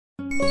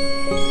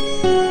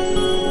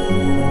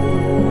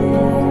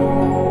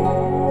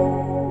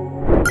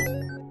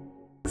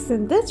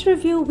in this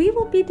review we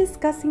will be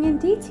discussing in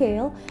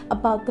detail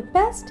about the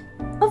best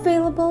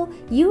available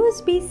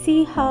USB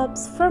C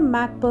hubs for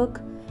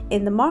MacBook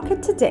in the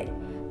market today.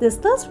 This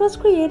list was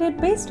created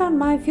based on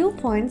my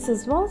viewpoints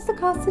as well as the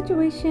cost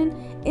situation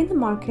in the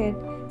market.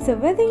 So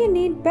whether you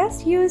need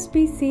best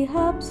USB C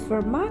hubs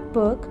for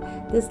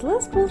MacBook, this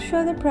list will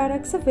show the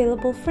products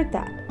available for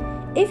that.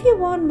 If you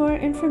want more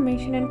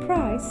information and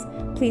price,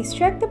 please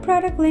check the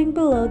product link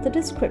below the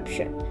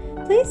description.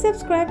 Please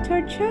subscribe to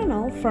our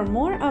channel for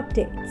more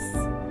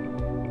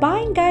updates.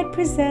 Buying Guide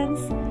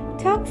presents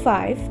Top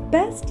 5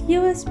 Best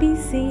USB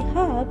C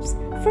Hubs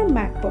for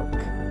MacBook.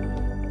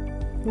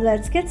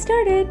 Let's get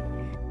started.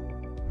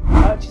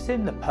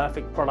 Purchasing the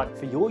perfect product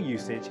for your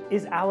usage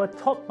is our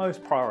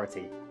topmost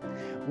priority.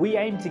 We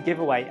aim to give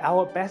away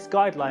our best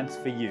guidelines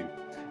for you,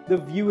 the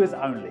viewers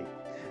only,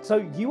 so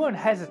you won't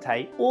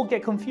hesitate or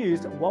get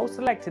confused while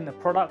selecting the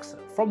products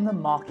from the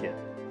market.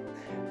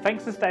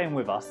 Thanks for staying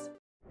with us.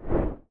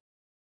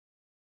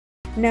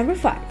 Number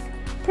 5.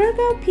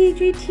 Purgo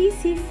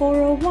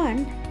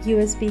PG-TC401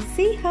 USB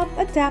C Hub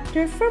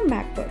Adapter for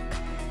MacBook.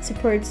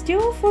 Supports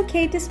dual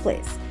 4K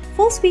displays,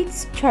 full speed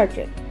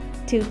charging,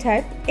 2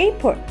 Type A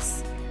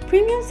ports,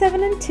 Premium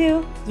 7 and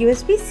 2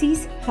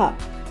 USB-C Hub,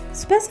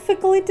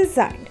 specifically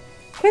designed,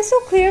 crystal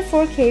clear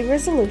 4K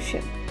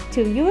resolution,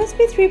 2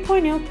 USB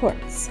 3.0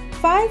 ports,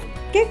 5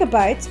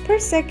 GB per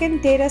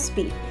second data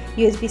speed,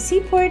 USB-C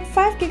port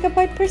 5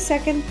 GB per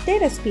second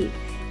data speed,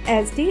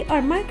 SD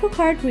or micro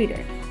card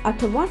reader, up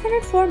to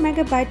 104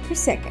 MB per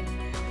second.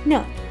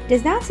 Note,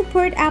 does not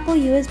support Apple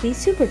USB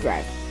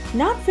SuperDrive,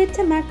 not fit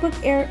to MacBook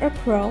Air or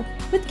Pro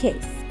with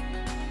case.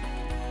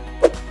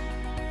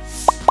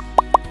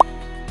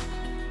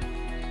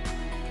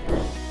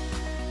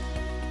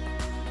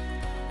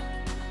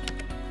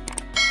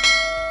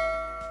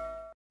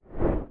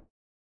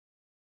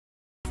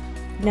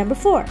 Number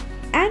 4.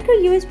 Anker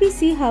USB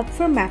C Hub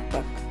for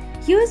MacBook.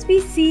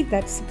 USB-C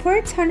that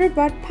supports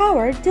 100W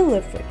power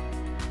delivery.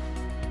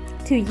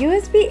 2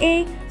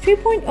 USB-A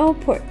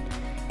 3.0 port,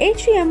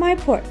 HDMI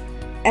port,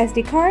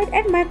 SD card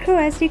and micro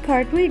SD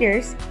card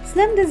readers,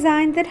 slim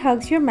design that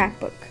hugs your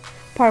MacBook,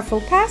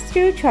 powerful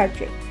pass-through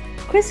charging,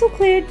 crystal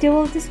clear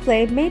dual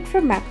display made for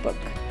MacBook.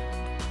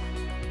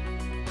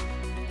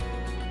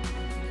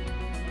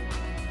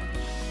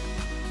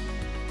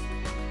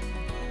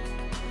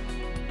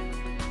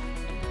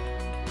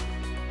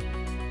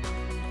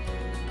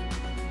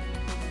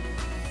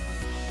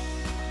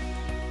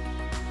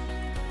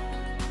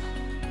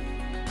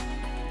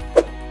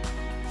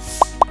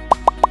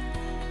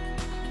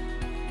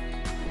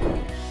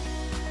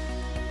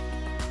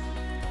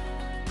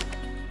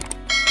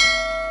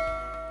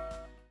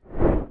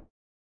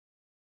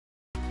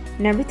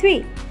 Number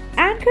 3.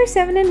 Anker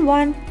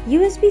 7-in-1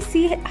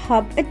 USB-C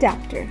Hub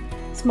Adapter.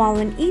 Small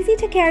and easy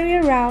to carry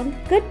around,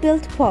 good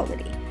build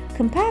quality.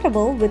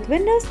 Compatible with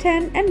Windows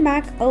 10 and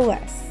Mac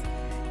OS.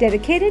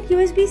 Dedicated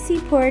USB-C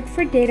port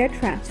for data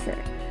transfer.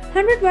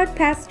 100W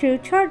pass-through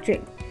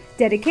charging.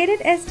 Dedicated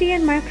SD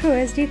and micro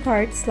SD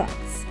card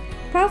slots.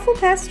 Powerful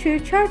pass-through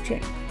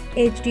charging.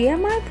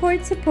 HDMI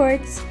port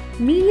supports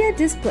media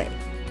display.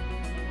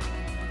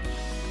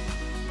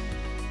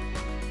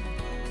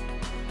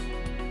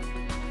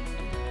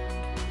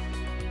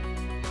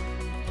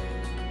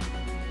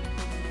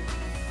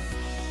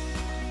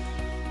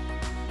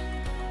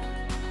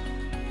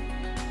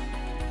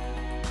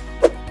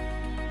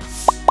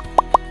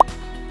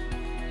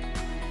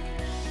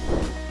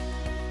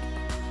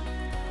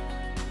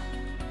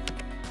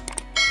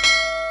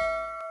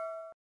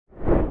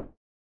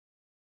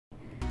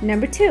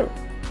 Number 2.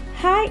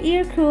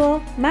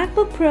 Hiearcool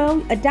MacBook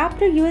Pro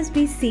Adapter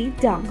USB-C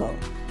Dongle.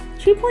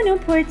 3.0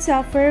 ports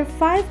offer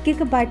 5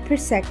 GB per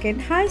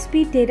second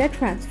high-speed data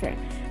transfer,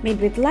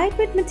 made with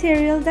lightweight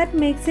material that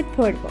makes it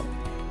portable.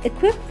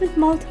 Equipped with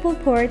multiple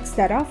ports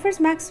that offers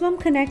maximum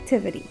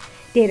connectivity,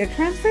 data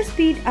transfer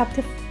speed up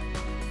to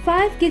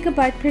 5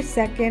 GB per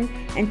second,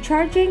 and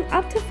charging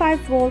up to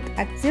 5V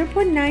at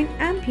 0.9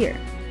 ampere.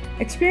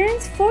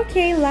 Experience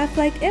 4K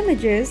lifelike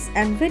images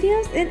and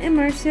videos in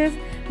immersive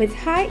with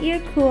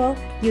Hiearcool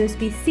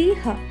USB-C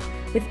Hub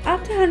with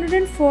up to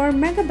 104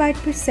 MB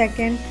per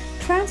second,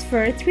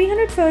 transfer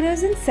 300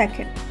 photos in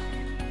second.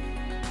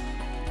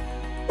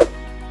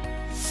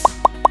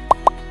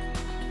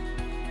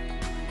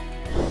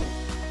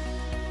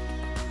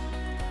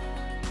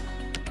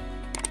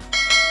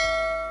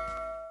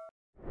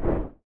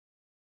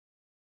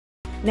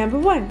 Number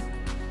 1.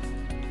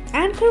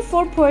 Anker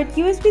 4-port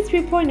USB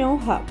 3.0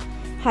 Hub.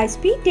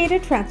 High-speed data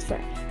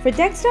transfer for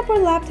desktop or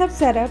laptop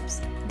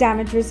setups.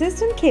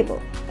 Damage-resistant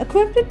cable,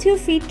 equipped with 2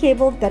 feet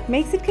cable that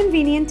makes it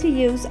convenient to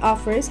use,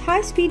 offers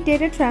high-speed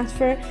data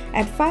transfer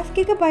at 5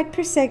 GB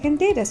per second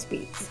data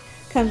speeds.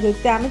 Comes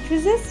with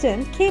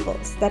damage-resistant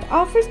cables that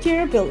offers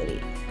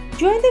durability.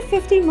 Join the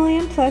 50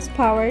 million plus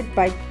powered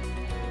by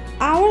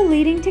our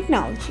leading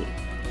technology.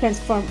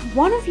 Transform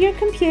one of your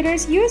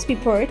computer's USB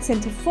ports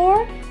into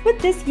 4 with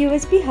this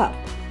USB hub.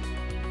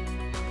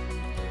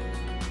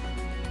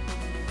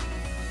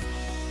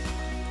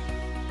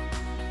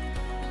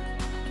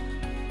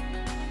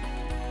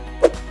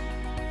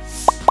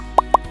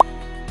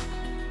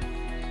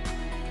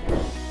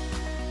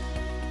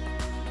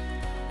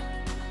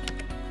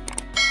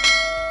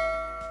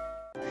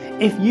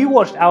 If you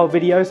watched our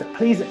videos,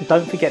 please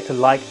don't forget to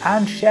like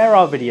and share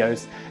our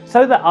videos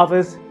so that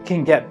others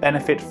can get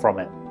benefit from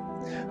it.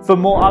 For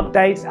more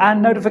updates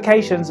and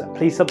notifications,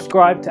 please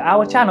subscribe to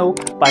our channel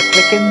by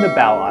clicking the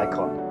bell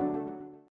icon.